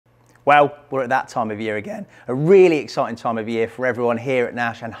Well, we're at that time of year again. A really exciting time of year for everyone here at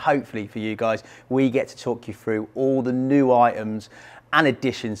Nash, and hopefully for you guys. We get to talk you through all the new items and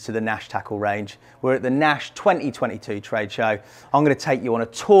additions to the Nash Tackle range. We're at the Nash 2022 trade show. I'm going to take you on a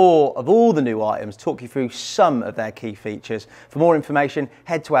tour of all the new items, talk you through some of their key features. For more information,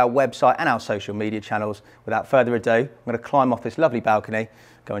 head to our website and our social media channels. Without further ado, I'm going to climb off this lovely balcony,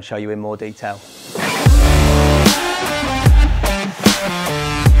 go and show you in more detail.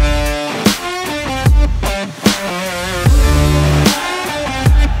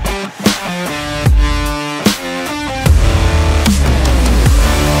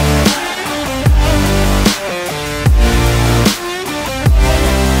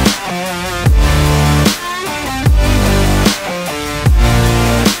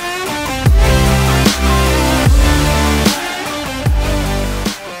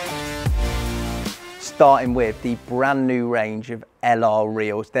 Starting with the brand new range of LR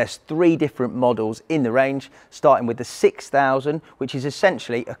reels. There's 3 different models in the range, starting with the 6000, which is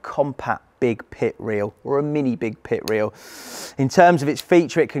essentially a compact big pit reel or a mini big pit reel. In terms of its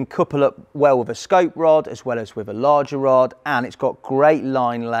feature, it can couple up well with a scope rod as well as with a larger rod, and it's got great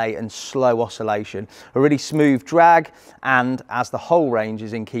line lay and slow oscillation, a really smooth drag, and as the whole range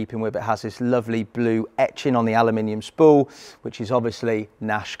is in keeping with, it has this lovely blue etching on the aluminium spool, which is obviously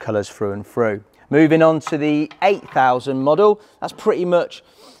Nash colours through and through. Moving on to the 8000 model, that's pretty much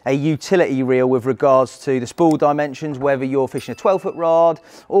a utility reel with regards to the spool dimensions, whether you're fishing a 12-foot rod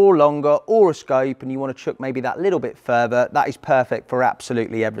or longer or a scope and you want to chuck maybe that little bit further, that is perfect for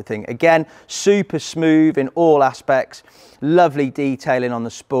absolutely everything. Again, super smooth in all aspects, lovely detailing on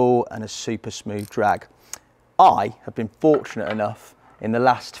the spool and a super smooth drag. I have been fortunate enough in the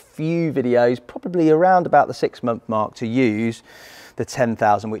last few videos, probably around about the 6-month mark, to use the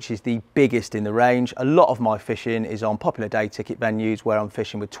 10,000, which is the biggest in the range. A lot of my fishing is on popular day ticket venues where I'm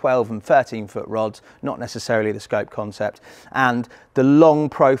fishing with 12 and 13-foot rods, not necessarily the scope concept. And the long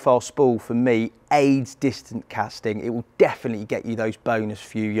profile spool for me aids distant casting. It will definitely get you those bonus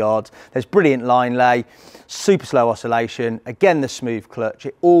few yards. There's brilliant line lay, super slow oscillation, again the smooth clutch.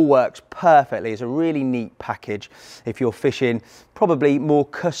 It all works perfectly as a really neat package if you're fishing probably more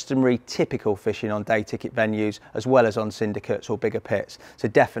customary typical fishing on day ticket venues as well as on syndicates or bigger pits. So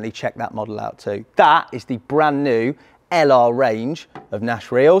definitely check that model out too. That is the brand new LR range of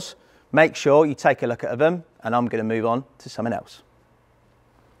Nash reels. Make sure you take a look at them, and I'm going to move on to something else.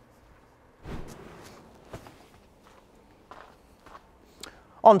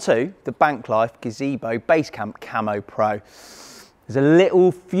 Onto the Bank Life Gazebo Basecamp Camo Pro. There's a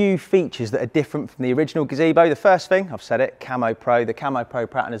little few features that are different from the original gazebo. The first thing, I've said it, Camo Pro. The Camo Pro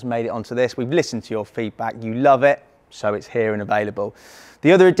pattern has made it onto this. We've listened to your feedback, you love it, so it's here and available.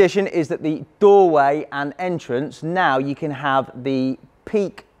 The other addition is that the doorway and entrance, now you can have the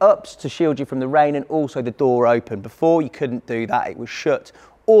peak ups to shield you from the rain and also the door open. Before you couldn't do that, it was shut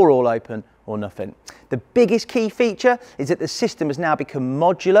or all open or nothing. The biggest key feature is that the system has now become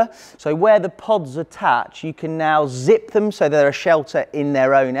modular. So where the pods attach, you can now zip them so they're a shelter in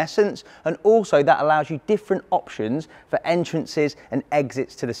their own essence. And also that allows you different options for entrances and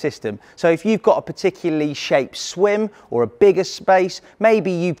exits to the system. So if you've got a particularly shaped swim or a bigger space,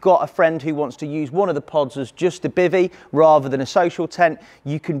 maybe you've got a friend who wants to use one of the pods as just a bivvy rather than a social tent,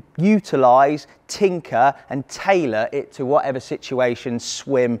 you can utilize, tinker and tailor it to whatever situation,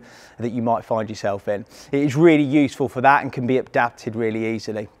 swim that you might find yourself in. It is really useful for that and can be adapted really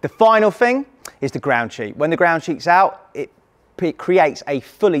easily. The final thing is the ground sheet. When the ground sheet's out, it creates a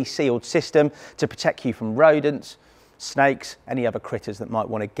fully sealed system to protect you from rodents, snakes, any other critters that might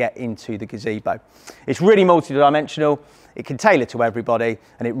want to get into the gazebo. It's really multi-dimensional, it can tailor to everybody,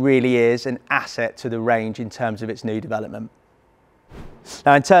 and it really is an asset to the range in terms of its new development.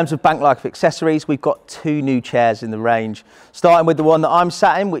 Now, in terms of Bank Life accessories, we've got 2 new chairs in the range, starting with the one that I'm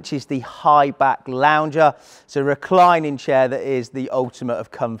sat in, which is the high back lounger. It's a reclining chair that is the ultimate of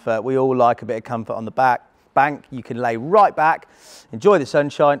comfort. We all like a bit of comfort on the bank. You can lay right back, enjoy the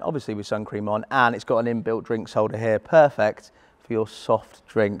sunshine, obviously with sun cream on, and it's got an inbuilt drinks holder here, perfect for your soft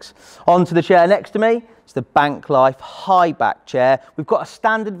drinks. Onto the chair next to me, it's the Bank Life high back chair. We've got a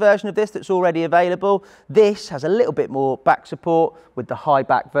standard version of this that's already available. This has a little bit more back support with the high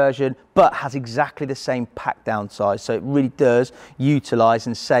back version, but has exactly the same pack down size. So it really does utilize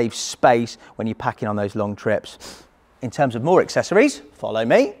and save space when you're packing on those long trips. In terms of more accessories, follow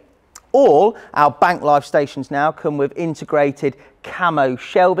me. All our Bank Life stations now come with integrated camo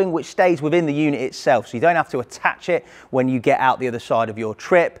shelving, which stays within the unit itself, so you don't have to attach it when you get out the other side of your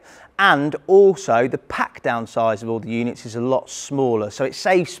trip. And also the pack down size of all the units is a lot smaller. So it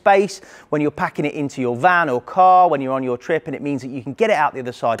saves space when you're packing it into your van or car when you're on your trip, and it means that you can get it out the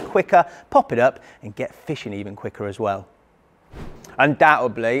other side quicker, pop it up and get fishing even quicker as well.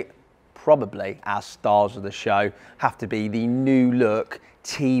 Undoubtedly, probably our stars of the show have to be the new look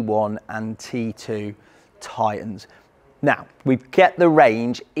T1 and T2 Titans. Now, we've kept the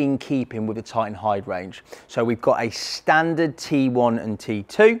range in keeping with the Titan hide range. So we've got a standard T1 and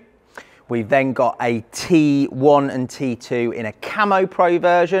T2. We've then got a T1 and T2 in a Camo Pro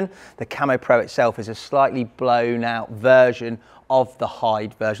version. The Camo Pro itself is a slightly blown out version of the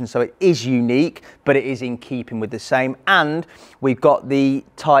hide version. So it is unique, but it is in keeping with the same. And we've got the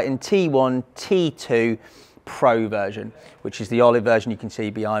Titan T1, T2 Pro version, which is the olive version you can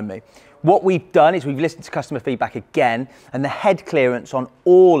see behind me. What we've done is we've listened to customer feedback again, and the head clearance on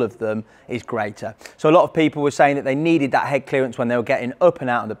all of them is greater. So a lot of people were saying that they needed that head clearance when they were getting up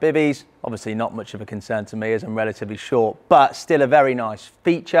and out on the bivvies. Obviously not much of a concern to me as I'm relatively short, but still a very nice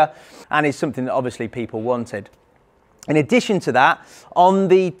feature and is something that obviously people wanted. In addition to that, on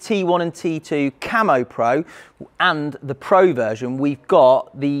the T1 and T2 Camo Pro and the Pro version, we've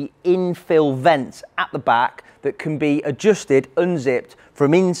got the infill vents at the back that can be adjusted, unzipped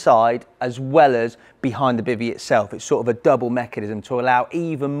from inside as well as behind the bivvy itself. It's sort of a double mechanism to allow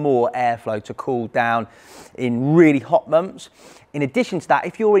even more airflow to cool down in really hot months. In addition to that,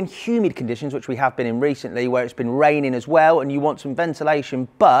 if you're in humid conditions, which we have been in recently, where it's been raining as well, and you want some ventilation,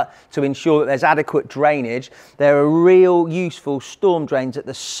 but to ensure that there's adequate drainage, there are real useful storm drains at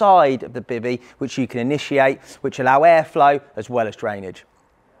the side of the bivvy, which you can initiate, which allow airflow as well as drainage.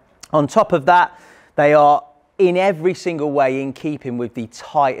 On top of that, they are in every single way in keeping with the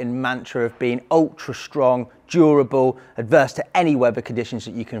Titan mantra of being ultra strong, durable, adverse to any weather conditions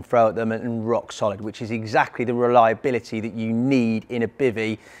that you can throw at them, and rock solid, which is exactly the reliability that you need in a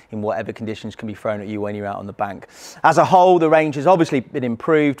bivvy in whatever conditions can be thrown at you when you're out on the bank. As a whole, the range has obviously been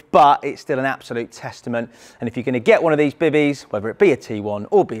improved, but it's still an absolute testament. And if you're going to get one of these bivvies, whether it be a T1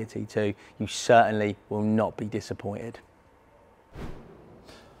 or be a T2, you certainly will not be disappointed.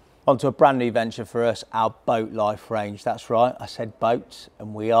 Onto a brand new venture for us, our boat life range. That's right, I said boats,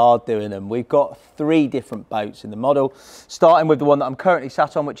 and we are doing them. We've got 3 different boats in the model, starting with the one that I'm currently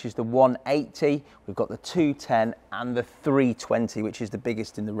sat on, which is the 180. We've got the 210 and the 320, which is the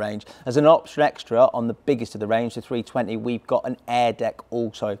biggest in the range. As an option extra on the biggest of the range, the 320, we've got an air deck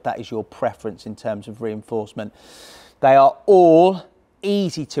also, if that is your preference in terms of reinforcement. They are all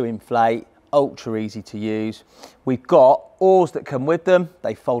easy to inflate, ultra easy to use. We've got oars that come with them.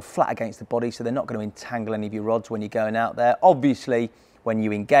 They fold flat against the body, so they're not going to entangle any of your rods when you're going out there. Obviously, when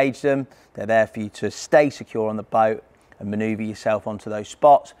you engage them, they're there for you to stay secure on the boat and maneuver yourself onto those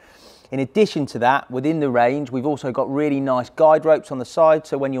spots. In addition to that, within the range, we've also got really nice guide ropes on the side,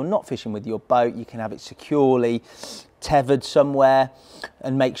 so when you're not fishing with your boat, you can have it securely tethered somewhere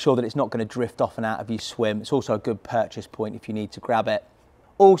and make sure that it's not going to drift off and out of your swim. It's also a good purchase point if you need to grab it.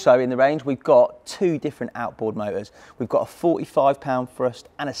 Also in the range, we've got 2 different outboard motors. We've got a 45-pound thrust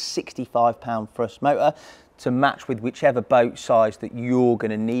and a 65-pound thrust motor to match with whichever boat size that you're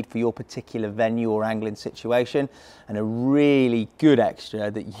going to need for your particular venue or angling situation. And a really good extra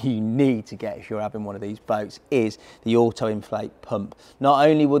that you need to get if you're having one of these boats is the auto inflate pump. Not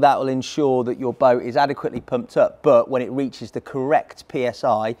only will that ensure that your boat is adequately pumped up, but when it reaches the correct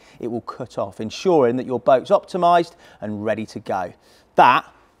PSI, it will cut off, ensuring that your boat's optimized and ready to go. That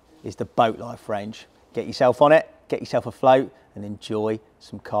is the boat life range. Get yourself on it, get yourself afloat, and enjoy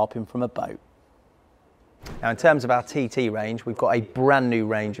some carping from a boat. Now, in terms of our TT range, we've got a brand new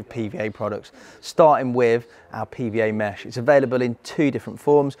range of PVA products, starting with our PVA mesh. It's available in 2 different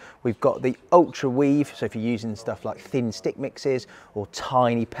forms. We've got the ultra weave, so if you're using stuff like thin stick mixes or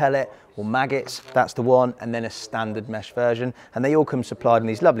tiny pellet or maggots, that's the one, and then a standard mesh version. And they all come supplied in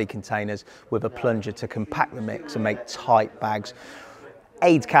these lovely containers with a plunger to compact the mix and make tight bags.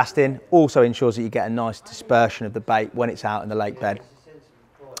 Aids casting also ensures that you get a nice dispersion of the bait when it's out in the lake bed.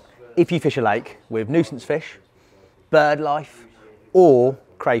 If you fish a lake with nuisance fish, bird life or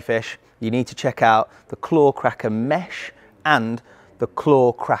crayfish, you need to check out the Claw Cracker mesh and the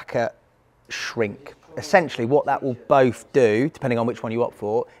Claw Cracker shrink. Essentially what that will both do, depending on which one you opt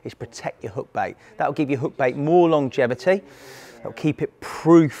for, is protect your hook bait. That will give your hook bait more longevity. It'll keep it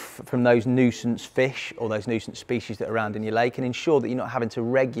proof from those nuisance fish or those nuisance species that are around in your lake, and ensure that you're not having to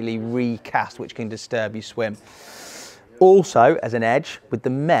regularly recast, which can disturb your swim. Also, as an edge, with the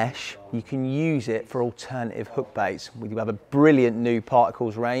mesh, you can use it for alternative hook baits. We have a brilliant new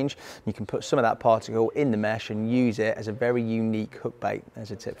particles range. You can put some of that particle in the mesh and use it as a very unique hook bait.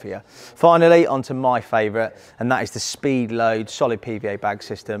 There's a tip for you. Finally, onto my favourite, and that is the Speed Load solid PVA bag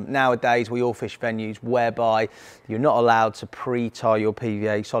system. Nowadays, we all fish venues whereby you're not allowed to pre-tie your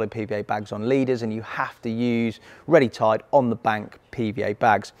solid PVA bags on leaders, and you have to use ready-tied on the bank PVA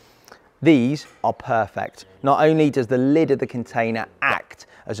bags. These are perfect. Not only does the lid of the container act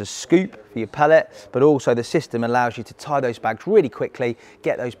as a scoop for your pellet, but also the system allows you to tie those bags really quickly,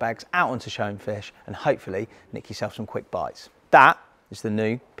 get those bags out onto shown fish, and hopefully nick yourself some quick bites. That is the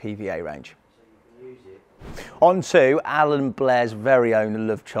new PVA range. On to Alan Blair's very own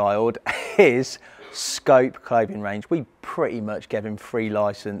love child, his Scope clothing range. We pretty much gave him free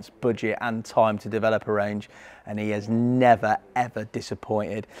license, budget and time to develop a range, and he has never ever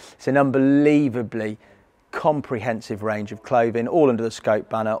disappointed. It's an unbelievably comprehensive range of clothing, all under the Scope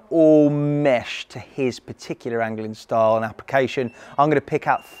banner, all meshed to his particular angling style and application. I'm going to pick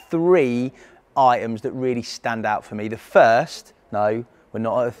out 3 items that really stand out for me. The first, no, we're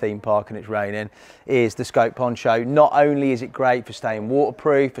not at a theme park and it's raining, is the Scope poncho. Not only is it great for staying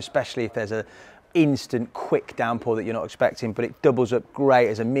waterproof, especially if there's a instant quick downpour that you're not expecting, but it doubles up great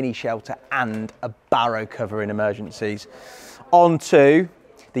as a mini shelter and a barrow cover in emergencies. On to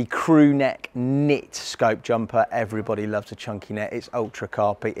the crew neck knit Scope jumper. Everybody loves a chunky net. It's ultra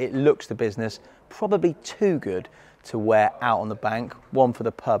carpy. It looks the business, probably too good to wear out on the bank. One for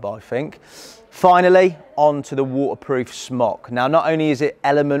the pub, I think. Finally, on to the waterproof smock. Now, not only is it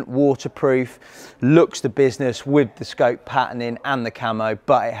element waterproof, looks the business with the Scope patterning and the camo,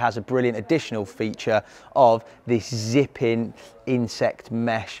 but it has a brilliant additional feature of this zip-in insect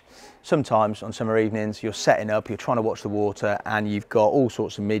mesh. Sometimes on summer evenings, you're setting up, you're trying to watch the water, and you've got all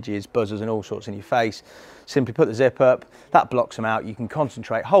sorts of midges, buzzers, and all sorts in your face. Simply put the zip up, that blocks them out. You can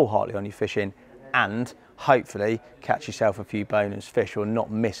concentrate wholeheartedly on your fishing and hopefully catch yourself a few bonus fish or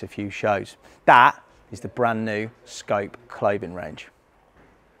not miss a few shows. That is the brand new Scope clothing range.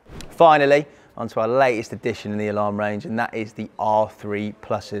 Finally, onto our latest addition in the alarm range, and that is the R3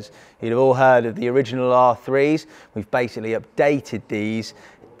 Pluses. You'd have all heard of the original R3s. We've basically updated these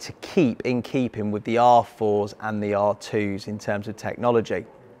to keep in keeping with the R4s and the R2s in terms of technology.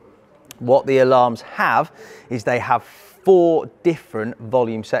 What the alarms have is they have 4 different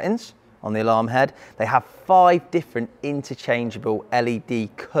volume settings on the alarm head. They have 5 different interchangeable LED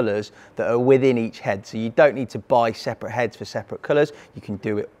colours that are within each head. So you don't need to buy separate heads for separate colours. You can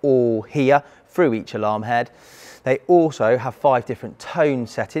do it all here through each alarm head. They also have 5 different tone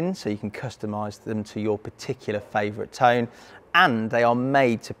settings, so you can customise them to your particular favourite tone. And they are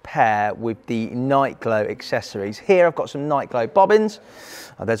made to pair with the night glow accessories. Here I've got some night glow bobbins.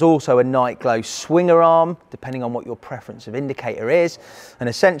 There's also a night glow swinger arm, depending on what your preference of indicator is. And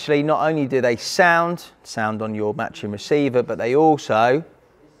essentially, not only do they sound on your matching receiver, but they also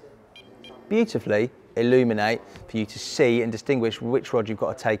beautifully illuminate for you to see and distinguish which rod you've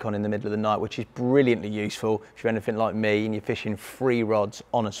got to take on in the middle of the night, which is brilliantly useful if you're anything like me and you're fishing 3 rods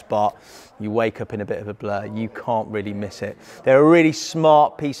on a spot. You wake up in a bit of a blur, you can't really miss it. They're a really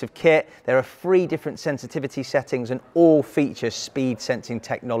smart piece of kit. There are 3 different sensitivity settings and all feature speed sensing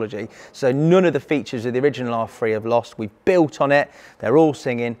technology. So none of the features of the original R3 have lost. We've built on it. They're all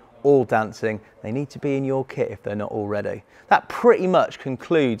singing, all dancing. They need to be in your kit if they're not already. That pretty much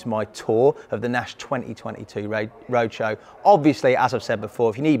concludes my tour of the Nash 2022 Roadshow. Obviously, as I've said before,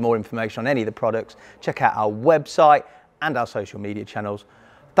 if you need more information on any of the products, check out our website and our social media channels.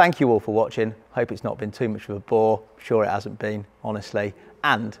 Thank you all for watching. Hope it's not been too much of a bore. I'm sure it hasn't been, honestly.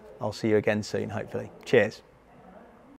 And I'll see you again soon, hopefully. Cheers.